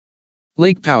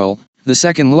Lake Powell, the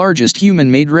second largest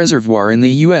human-made reservoir in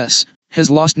the U.S., has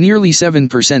lost nearly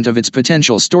 7% of its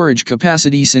potential storage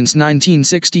capacity since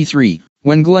 1963,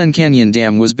 when Glen Canyon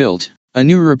Dam was built, a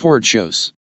new report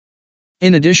shows.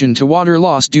 In addition to water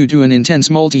loss due to an intense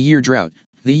multi-year drought,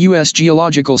 the U.S.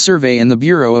 Geological Survey and the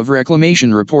Bureau of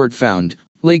Reclamation report found,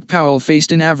 Lake Powell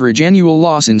faced an average annual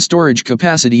loss in storage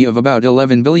capacity of about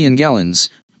 11 billion gallons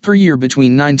per year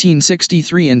between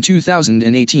 1963 and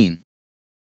 2018.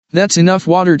 That's enough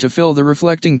water to fill the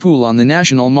reflecting pool on the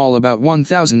National Mall about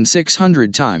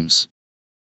 1,600 times.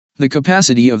 The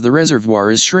capacity of the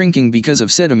reservoir is shrinking because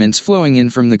of sediments flowing in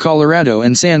from the Colorado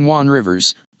and San Juan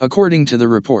rivers, according to the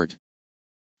report.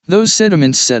 Those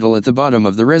sediments settle at the bottom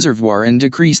of the reservoir and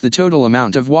decrease the total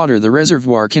amount of water the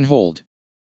reservoir can hold.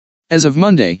 As of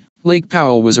Monday, Lake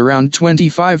Powell was around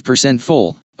 25%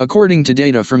 full, according to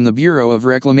data from the Bureau of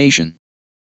Reclamation.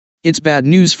 It's bad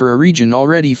news for a region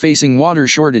already facing water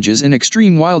shortages and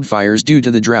extreme wildfires due to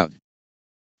the drought.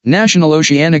 National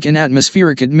Oceanic and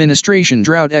Atmospheric Administration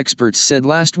drought experts said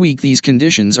last week these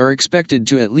conditions are expected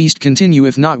to at least continue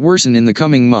if not worsen in the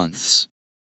coming months.